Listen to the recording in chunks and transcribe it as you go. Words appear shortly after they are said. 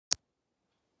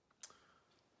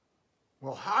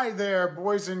Well, hi there,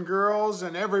 boys and girls,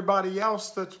 and everybody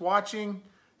else that's watching.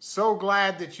 So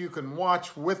glad that you can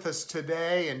watch with us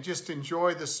today and just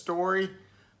enjoy the story.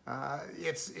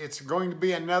 It's going to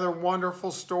be another wonderful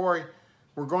story.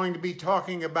 We're going to be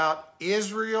talking about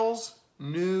Israel's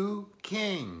new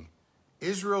king.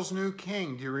 Israel's new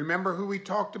king. Do you remember who we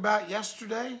talked about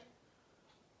yesterday?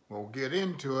 We'll get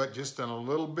into it just in a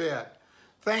little bit.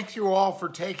 Thank you all for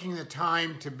taking the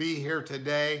time to be here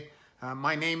today.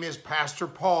 My name is Pastor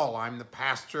Paul. I'm the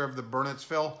pastor of the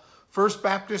Burnettsville First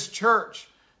Baptist Church,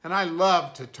 and I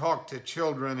love to talk to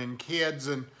children and kids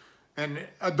and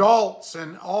adults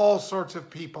and all sorts of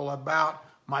people about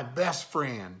my best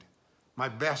friend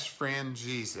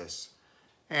Jesus.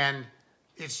 And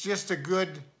it's just a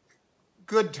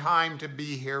good time to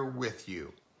be here with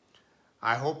you.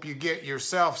 I hope you get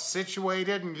yourself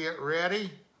situated and get ready.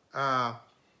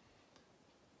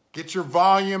 Get your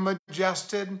volume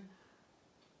adjusted.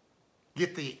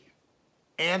 Get the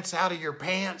ants out of your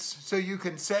pants so you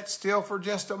can sit still for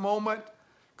just a moment,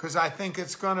 because I think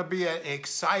it's going to be an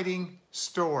exciting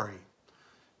story.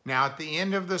 Now, at the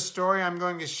end of the story, I'm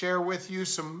going to share with you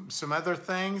some other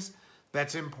things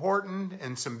that's important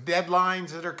and some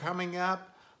deadlines that are coming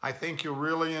up. I think you'll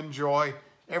really enjoy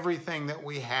everything that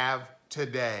we have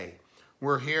today.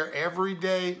 We're here every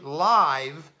day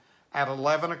live at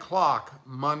 11 o'clock,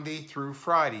 Monday through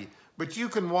Friday. But you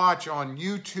can watch on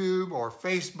YouTube or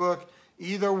Facebook,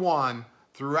 either one,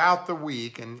 throughout the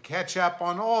week and catch up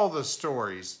on all the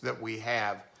stories that we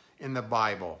have in the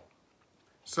Bible.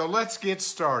 So let's get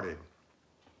started.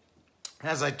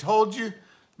 As I told you,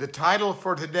 the title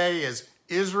for today is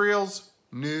Israel's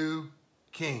New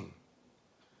King.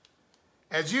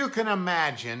 As you can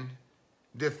imagine,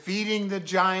 defeating the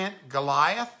giant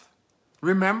Goliath.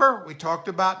 Remember, we talked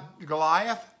about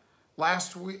Goliath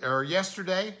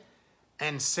yesterday.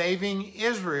 And saving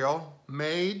Israel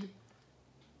made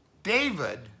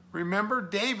David, remember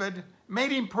David,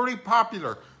 made him pretty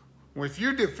popular. If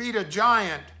you defeat a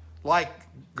giant like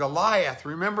Goliath,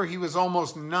 remember he was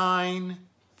almost 9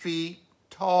 feet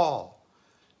tall.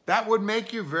 That would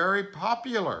make you very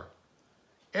popular.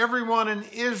 Everyone in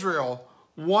Israel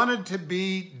wanted to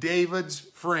be David's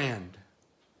friend.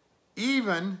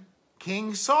 Even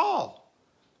King Saul,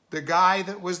 the guy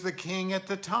that was the king at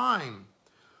the time.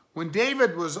 When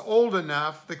David was old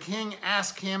enough, the king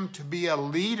asked him to be a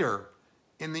leader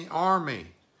in the army.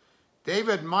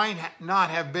 David might not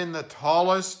have been the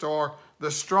tallest or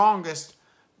the strongest,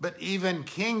 but even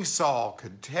King Saul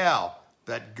could tell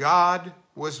that God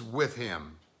was with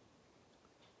him.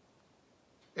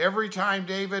 Every time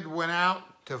David went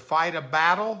out to fight a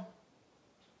battle,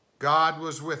 God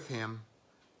was with him,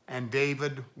 and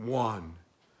David won.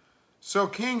 So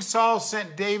King Saul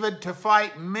sent David to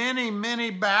fight many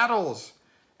battles,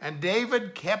 and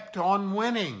David kept on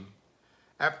winning.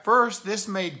 At first, this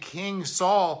made King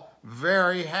Saul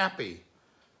very happy.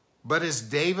 But as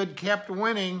David kept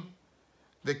winning,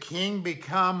 the king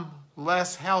became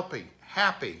less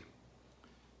happy.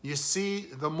 You see,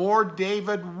 the more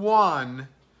David won,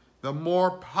 the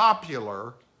more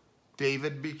popular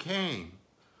David became.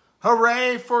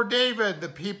 Hooray for David, the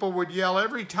people would yell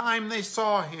every time they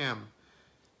saw him.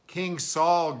 King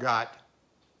Saul got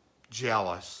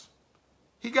jealous.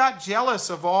 He got jealous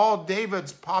of all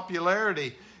David's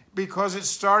popularity because it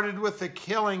started with the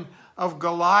killing of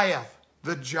Goliath,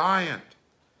 the giant.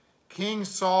 King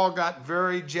Saul got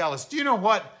very jealous. Do you know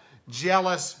what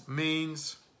jealous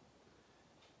means?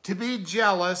 To be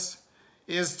jealous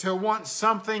is to want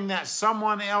something that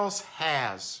someone else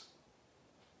has.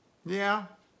 Yeah,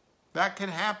 that can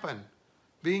happen,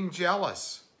 being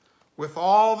jealous. With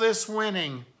all this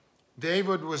winning,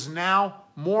 David was now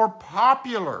more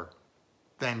popular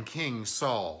than King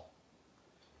Saul.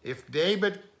 If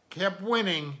David kept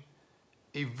winning,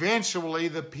 eventually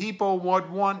the people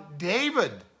would want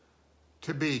David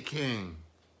to be king.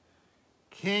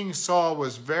 King Saul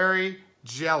was very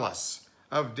jealous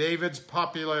of David's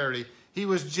popularity. He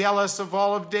was jealous of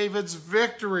all of David's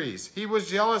victories. He was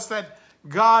jealous that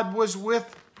God was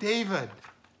with David.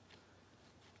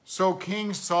 So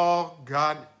King Saul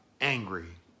got angry.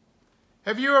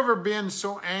 Have you ever been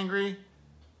so angry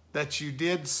that you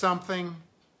did something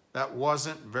that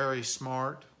wasn't very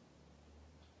smart?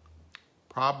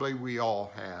 Probably we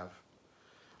all have.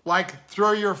 Like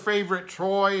throw your favorite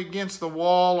toy against the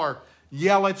wall or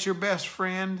yell at your best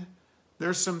friend.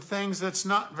 There's some things that's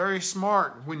not very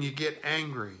smart when you get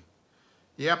angry.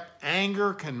 Yep,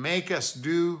 anger can make us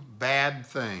do bad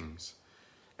things.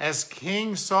 As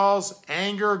King Saul's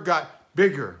anger got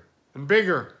bigger and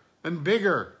bigger and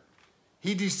bigger,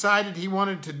 he decided he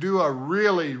wanted to do a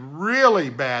really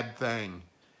bad thing.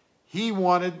 He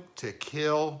wanted to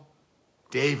kill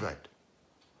David.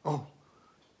 Oh,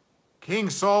 King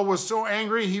Saul was so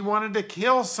angry he wanted to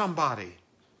kill somebody.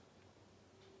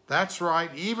 That's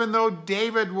right. Even though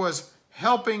David was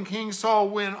helping King Saul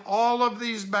win all of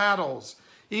these battles,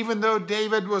 even though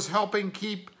David was helping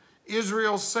keep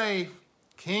Israel safe,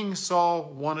 King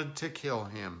Saul wanted to kill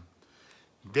him.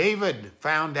 David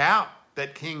found out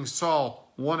that King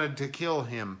Saul wanted to kill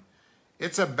him.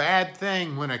 It's a bad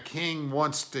thing when a king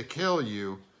wants to kill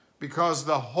you, because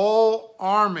the whole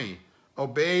army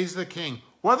obeys the king,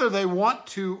 whether they want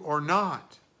to or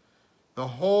not. The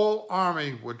whole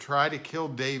army would try to kill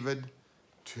David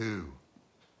too.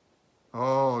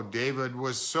 Oh, David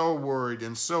was so worried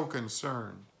and so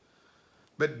concerned.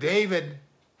 But David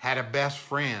had a best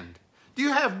friend. Do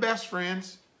you have best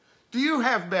friends? Do you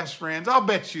have best friends? I'll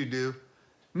bet you do.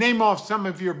 Name off some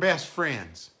of your best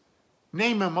friends.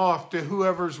 Name them off to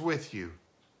whoever's with you.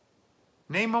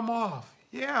 Name them off.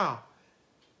 Yeah.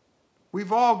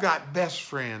 We've all got best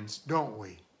friends, don't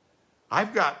we?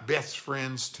 I've got best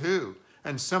friends too.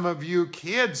 And some of you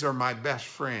kids are my best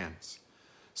friends.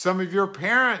 Some of your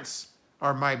parents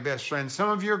are my best friends. Some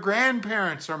of your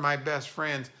grandparents are my best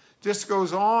friends. Just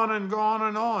goes on and on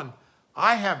and on.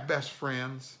 I have best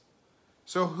friends.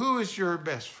 So who is your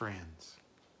best friends?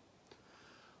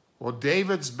 Well,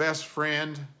 David's best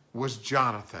friend was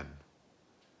Jonathan.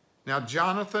 Now,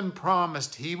 Jonathan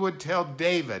promised he would tell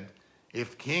David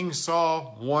if King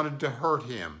Saul wanted to hurt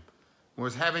him,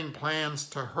 was having plans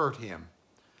to hurt him.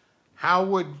 How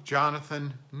would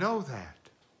Jonathan know that?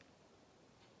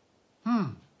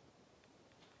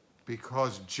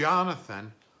 Because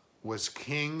Jonathan was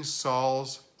King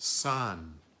Saul's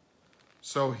son.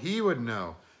 So he would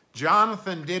know.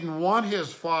 Jonathan didn't want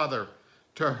his father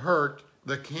to hurt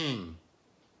the king,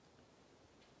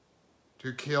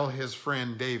 to kill his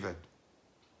friend David.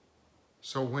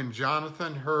 So when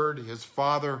Jonathan heard his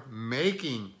father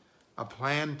making a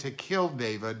plan to kill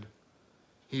David,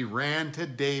 he ran to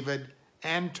David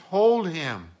and told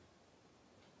him.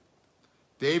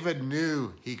 David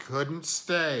knew he couldn't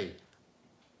stay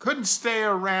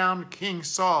around King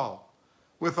Saul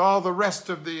with all the rest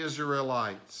of the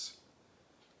Israelites.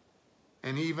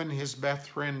 And even his best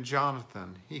friend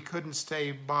Jonathan, he couldn't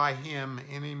stay by him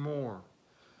anymore.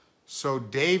 So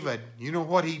David, you know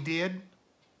what he did?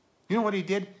 You know what he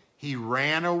did? He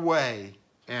ran away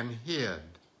and hid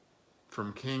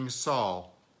from King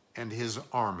Saul and his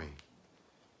army.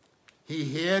 He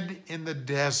hid in the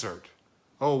desert.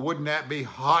 Oh, wouldn't that be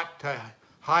hot to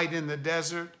hide in the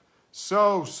desert?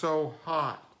 So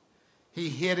hot. He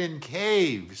hid in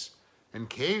caves, and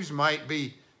caves might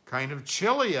be kind of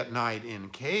chilly at night in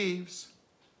caves.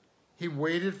 He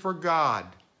waited for God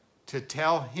to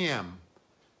tell him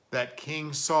that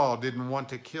King Saul didn't want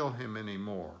to kill him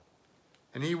anymore.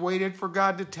 And he waited for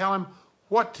God to tell him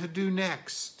what to do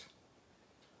next.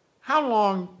 How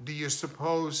long do you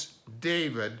suppose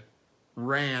David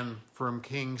ran from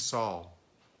King Saul?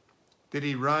 Did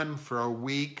he run for a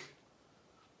week?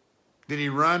 Did he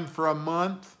run for a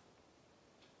month?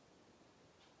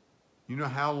 You know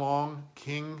how long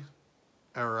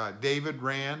David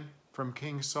ran from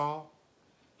King Saul?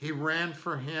 He ran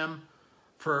for him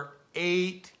for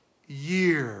 8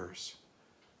 years.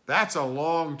 That's a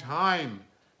long time.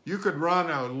 You could run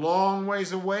a long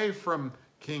ways away from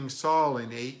King Saul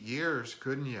in 8 years,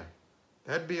 couldn't you?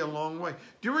 That'd be a long way.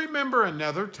 Do you remember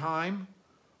another time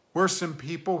where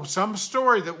some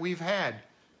story that we've had?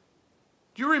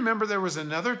 Do you remember there was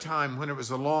another time when it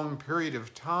was a long period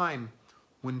of time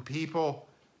when people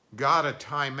got a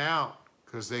timeout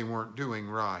because they weren't doing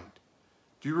right?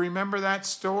 Do you remember that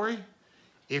story?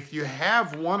 If you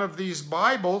have one of these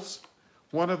Bibles,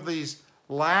 one of these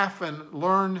Laugh and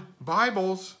Learn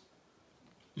Bibles,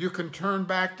 you can turn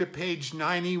back to page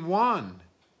 91.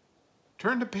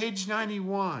 Turn to page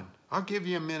 91. I'll give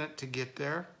you a minute to get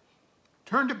there.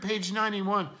 Turn to page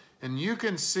 91 and you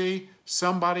can see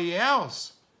somebody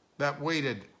else that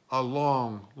waited a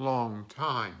long, long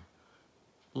time,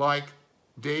 like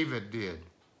David did.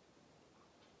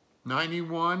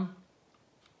 91,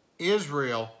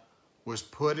 Israel was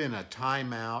put in a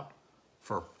timeout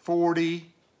for 40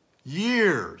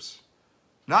 years.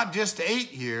 Not just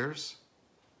 8 years,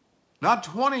 not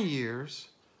 20 years,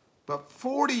 but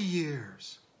 40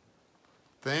 years.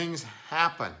 Things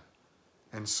happen.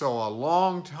 And so a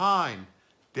long time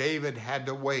David had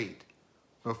to wait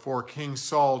before King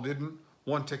Saul didn't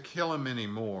want to kill him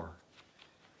anymore.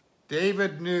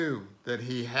 David knew that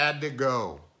he had to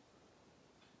go.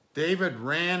 David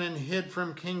ran and hid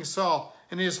from King Saul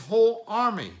and his whole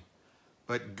army,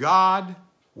 but God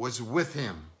was with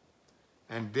him.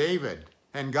 And David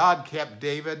and God kept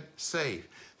David safe.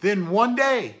 Then one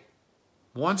day,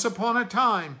 once upon a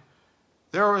time,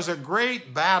 there was a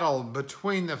great battle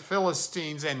between the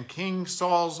Philistines and King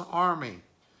Saul's army.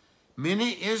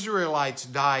 Many Israelites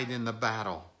died in the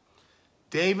battle.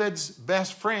 David's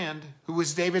best friend, who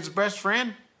was David's best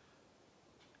friend?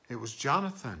 It was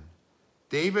Jonathan.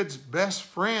 David's best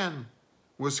friend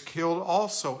was killed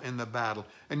also in the battle.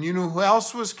 And you know who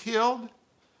else was killed?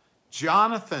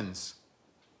 Jonathan's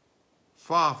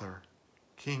father,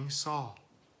 King Saul.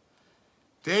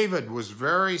 David was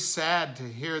very sad to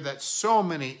hear that so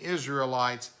many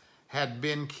Israelites had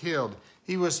been killed.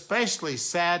 He was especially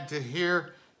sad to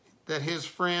hear that his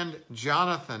friend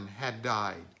Jonathan had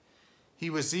died.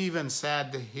 He was even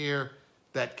sad to hear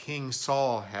that King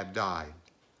Saul had died.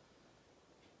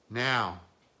 Now,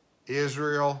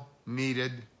 Israel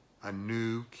needed a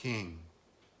new king.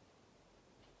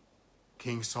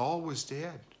 King Saul was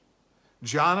dead.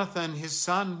 Jonathan, his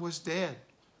son, was dead.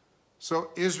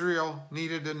 So Israel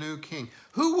needed a new king.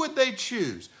 Who would they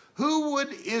choose? Who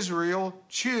would Israel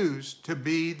choose to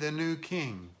be the new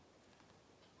king?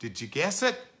 Did you guess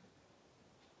it?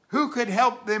 Who could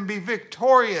help them be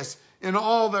victorious in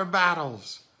all their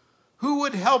battles? Who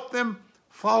would help them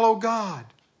follow God?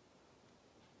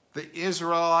 The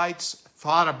Israelites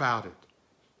thought about it,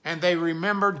 and they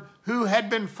remembered who had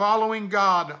been following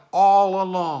God all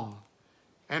along,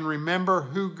 and remember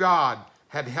who God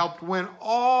had helped win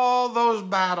all those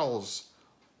battles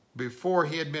before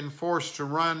he had been forced to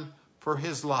run for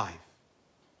his life.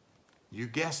 You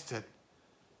guessed it,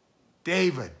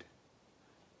 David.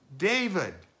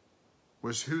 David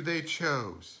was who they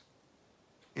chose.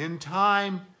 In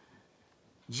time,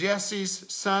 Jesse's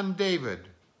son David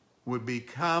would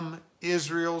become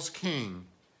Israel's king,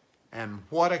 and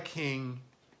what a king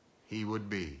he would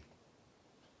be.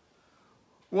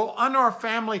 Well, on our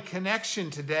family connection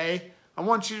today, I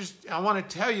want to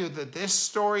tell you that this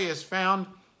story is found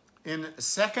in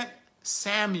 2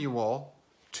 Samuel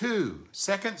 2.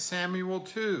 2 Samuel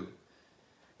 2.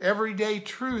 Everyday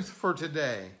truth for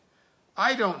today.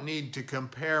 I don't need to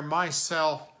compare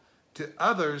myself to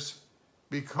others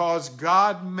because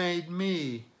God made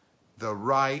me the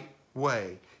right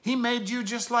way. He made you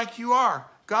just like you are.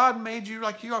 God made you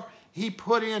like you are. He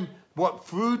put in what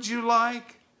food you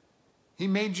like. He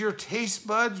made your taste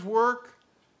buds work.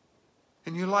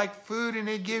 And you like food, and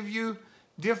He gave you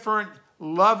different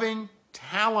loving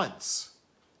talents.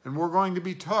 And we're going to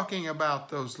be talking about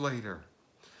those later.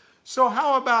 So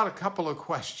how about a couple of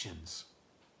questions?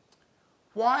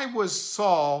 Why was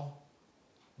Saul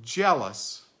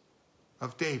jealous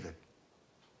of David?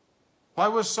 Why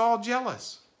was Saul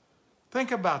jealous?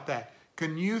 Think about that.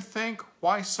 Can you think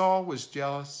why Saul was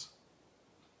jealous?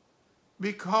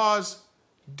 Because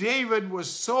David was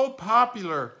so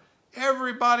popular,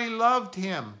 everybody loved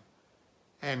him,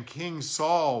 and King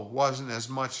Saul wasn't as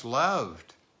much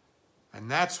loved.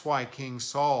 And that's why King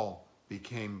Saul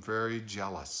became very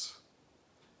jealous.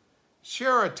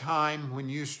 Share a time when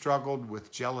you struggled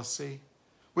with jealousy.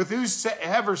 With who's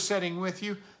ever sitting with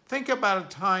you, think about a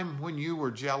time when you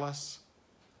were jealous.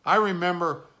 I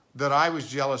remember that I was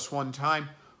jealous one time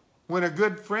when a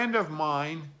good friend of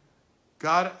mine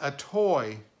got a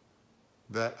toy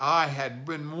that I had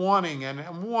been wanting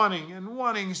and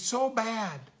wanting so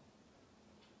bad.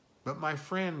 But my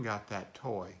friend got that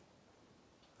toy,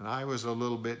 and I was a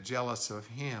little bit jealous of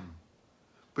him.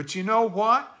 But you know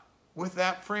what? With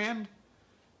that friend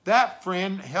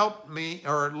helped me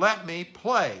or let me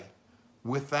play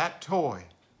with that toy.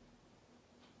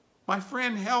 My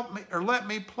friend helped me or let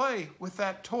me play with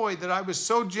that toy that I was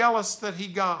so jealous that he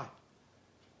got.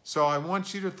 So I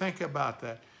want you to think about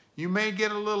that. You may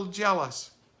get a little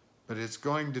jealous, but it's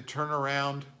going to turn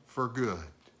around for good.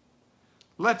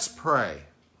 Let's pray.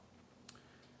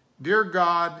 Dear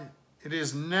God, it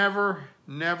is never,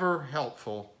 never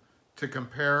helpful to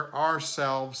compare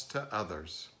ourselves to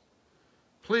others.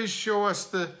 Please show us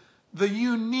the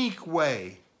unique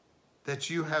way that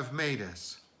you have made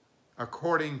us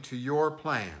according to your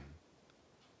plan.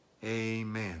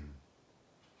 Amen.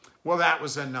 Well, that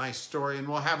was a nice story, and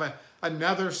we'll have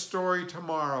another story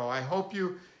tomorrow. I hope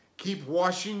you keep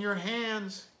washing your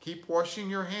hands. Keep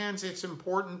washing your hands. It's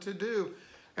important to do.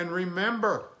 And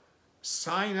remember,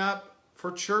 sign up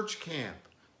for church camp.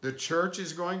 The church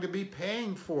is going to be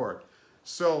paying for it.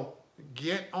 So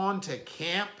get on to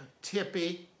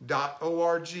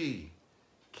camptippy.org.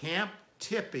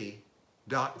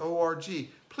 Camptippy.org.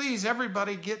 Please,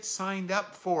 everybody, get signed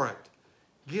up for it.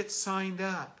 Get signed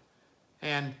up.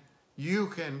 And you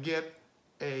can get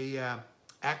a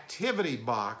activity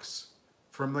box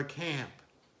from the camp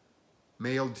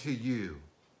mailed to you.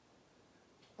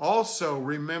 Also,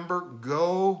 remember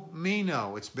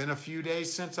GoMino. It's been a few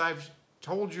days since I've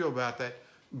told you about that.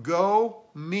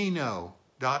 GoMino.com.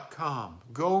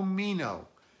 GoMino.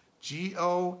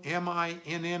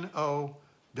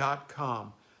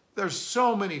 GoMinno.com. There's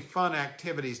so many fun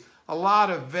activities. A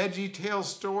lot of VeggieTales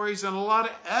stories and a lot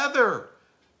of other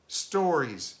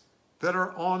stories that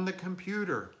are on the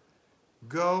computer.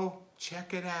 Go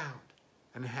check it out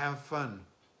and have fun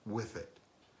with it.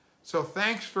 So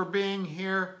thanks for being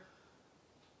here.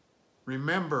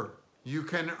 Remember, you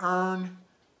can earn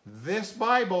this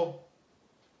Bible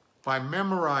by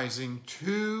memorizing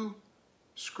 2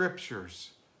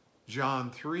 scriptures, John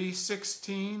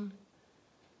 3:16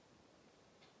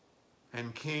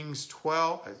 and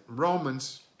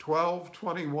Romans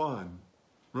 12:21.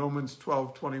 Romans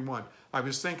 12:21. I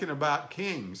was thinking about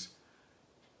kings.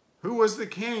 Who was the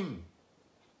king?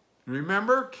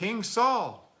 Remember? King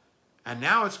Saul. And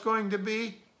now it's going to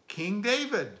be King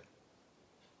David.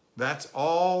 That's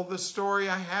all the story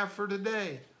I have for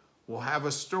today. We'll have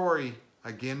a story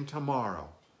again tomorrow.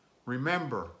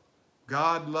 Remember,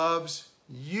 God loves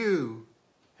you,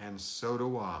 and so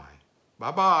do I.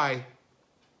 Bye-bye.